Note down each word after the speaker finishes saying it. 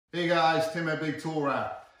Hey guys, Tim at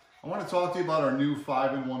Bigtoolrack. I want to talk to you about our new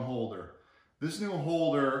 5-in-1 holder. This new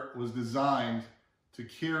holder was designed to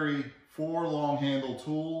carry 4 long handle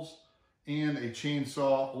tools and a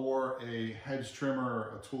chainsaw or a hedge trimmer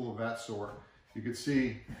or a tool of that sort. You can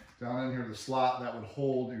see down in here the slot that would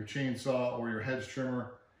hold your chainsaw or your hedge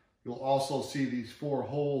trimmer. You'll also see these 4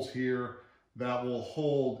 holes here that will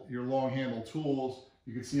hold your long handle tools.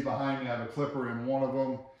 You can see behind me I have a clipper in one of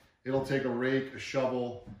them. It'll take a rake, a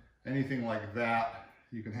shovel, anything like that.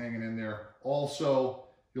 You can hang it in there. Also,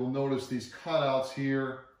 you'll notice these cutouts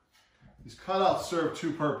here. These cutouts serve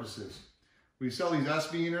 2 purposes. We sell these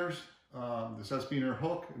S-beaners, this S-beaner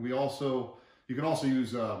hook. You can also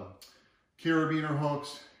use carabiner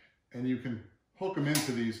hooks, and you can hook them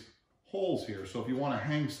into these holes here. So if you want to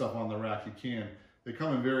hang stuff on the rack, you can. They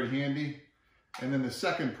come in very handy. And then the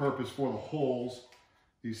second purpose for the holes,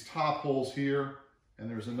 these top holes here, and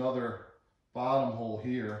there's another bottom hole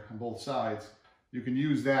here on both sides. You can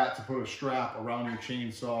use that to put a strap around your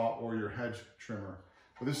chainsaw or your hedge trimmer.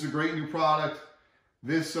 But this is a great new product.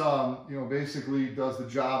 This basically does the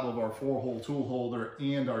job of our 4-hole tool holder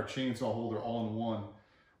and our chainsaw holder all in one.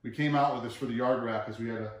 We came out with this for the yard rack because we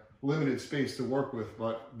had a limited space to work with,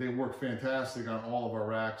 but they work fantastic on all of our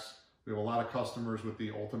racks. We have a lot of customers with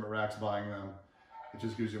the ultimate racks buying them. It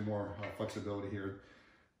just gives you more flexibility here.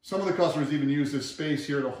 Some of the customers even use this space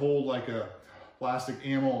here to hold like a plastic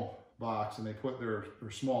ammo box, and they put their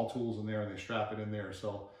small tools in there and they strap it in there.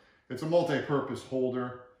 So it's a multi-purpose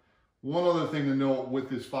holder. One other thing to note with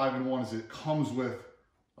this 5-in-1 is it comes with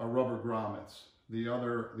our rubber grommets. The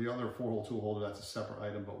other 4-hole tool holder, that's a separate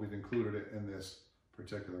item, but we've included it in this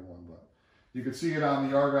particular one. But you can see it on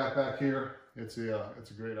the yard rack back here. It's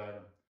a great item.